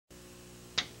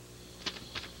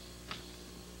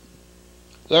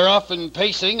They're off and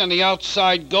pacing on the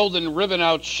outside. Golden Ribbon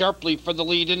out sharply for the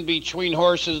lead. In between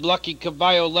horses, Lucky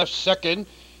Cavallo left second.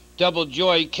 Double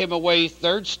Joy came away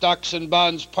third. Stocks and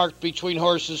Bonds parked between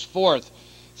horses fourth.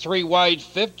 3 wide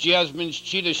fifth. Jasmine's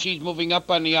Cheetah, she's moving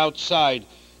up on the outside.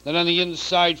 Then on the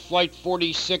inside, Flight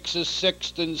 46 is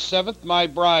sixth and seventh. My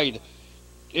Bride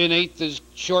in eighth is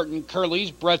Short and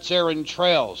Curly's. Brett's Aaron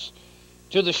trails.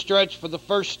 To the stretch for the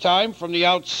first time from the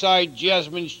outside,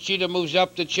 Jasmine's Cheetah moves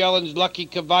up to challenge Lucky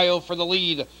Cavallo for the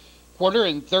lead. Quarter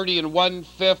and 30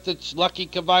 1/5. It's Lucky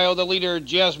Cavallo the leader.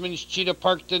 Jasmine's Cheetah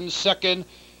parked in second.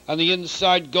 On the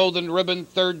inside, Golden Ribbon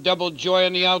third. Double Joy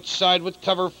on the outside with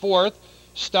cover fourth.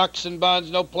 Stocks and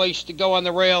Bonds, no place to go on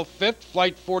the rail fifth.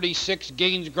 Flight 46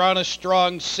 gains ground a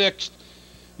strong sixth.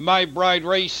 My Bride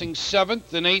racing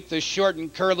seventh. And eighth is Short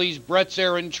and Curly's. Brett's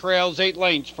Aaron trails 8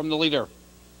 lengths from the leader.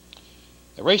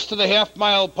 The race to the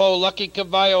half-mile pole. Lucky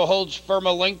Cavallo holds firm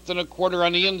a length and a quarter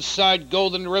on the inside.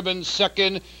 Golden Ribbon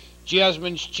second.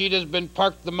 Jasmine's Cheetah's been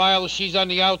parked the mile. She's on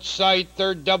the outside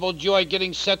third. Double Joy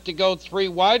getting set to go 3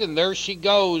 wide, and there she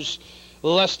goes.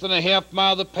 Less than a half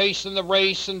mile the pace in the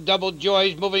race, and Double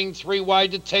Joy's moving 3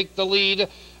 wide to take the lead.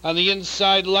 On the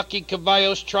inside, Lucky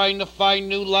Cavallo's trying to find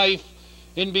new life.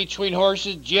 In between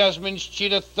horses, Jasmine's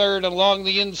Cheetah third. Along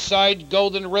the inside,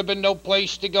 Golden Ribbon, no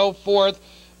place to go fourth.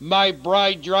 My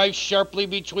Bride drives sharply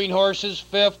between horses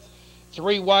fifth.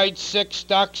 3 wide sixth.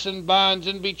 Stocks and Bonds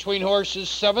in between horses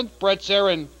seventh. Brett's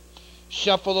Aaron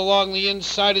shuffled along the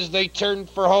inside as they turn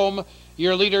for home.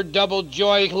 Your leader, Double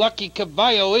Joy. Lucky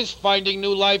Cavallo is finding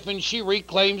new life, and she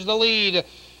reclaims the lead.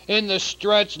 In the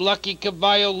stretch, Lucky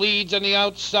Cavallo leads on the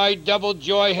outside. Double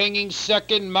Joy hanging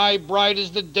second. My Bride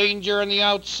is the danger on the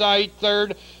outside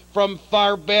third. From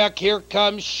far back, here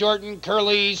comes Short and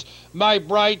Curly's. My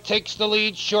Bride takes the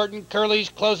lead. Short and Curly's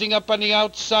closing up on the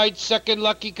outside. Second,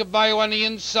 Lucky Cavallo on the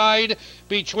inside.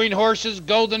 Between horses,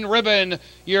 Golden Ribbon.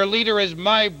 Your leader is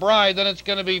My Bride. Then it's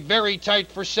going to be very tight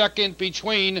for second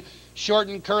between Short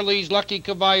and Curly's, Lucky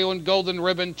Cavallo, and Golden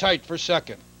Ribbon tight for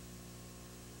second.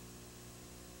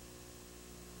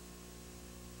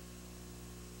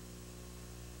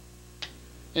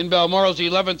 In Balmoral's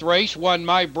 11th race,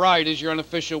 My Bride is your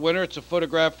unofficial winner. It's a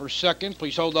photograph for second.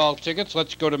 Please hold all tickets.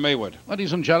 Let's go to Maywood.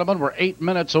 Ladies and gentlemen, we're 8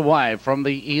 minutes away from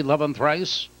the 11th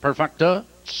race. Perfecta,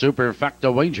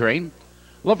 Superfecta wagering.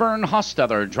 Laverne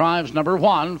Hostetler drives number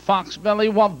 1, Foxbelly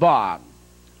Wovbog.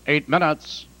 8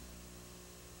 minutes.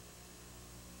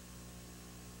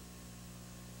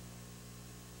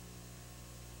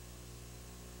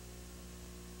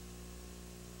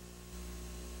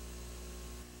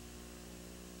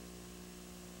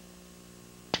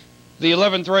 The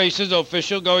 11th race is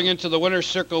official. Going into the winner's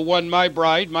circle, 1 My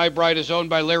Bride. My Bride is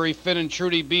owned by Larry Finn and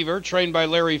Trudy Beaver. Trained by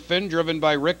Larry Finn, driven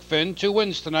by Rick Finn. 2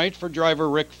 wins tonight for driver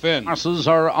Rick Finn. Horses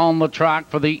are on the track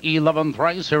for the 11th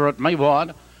race here at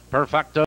Maywood. Perfecta.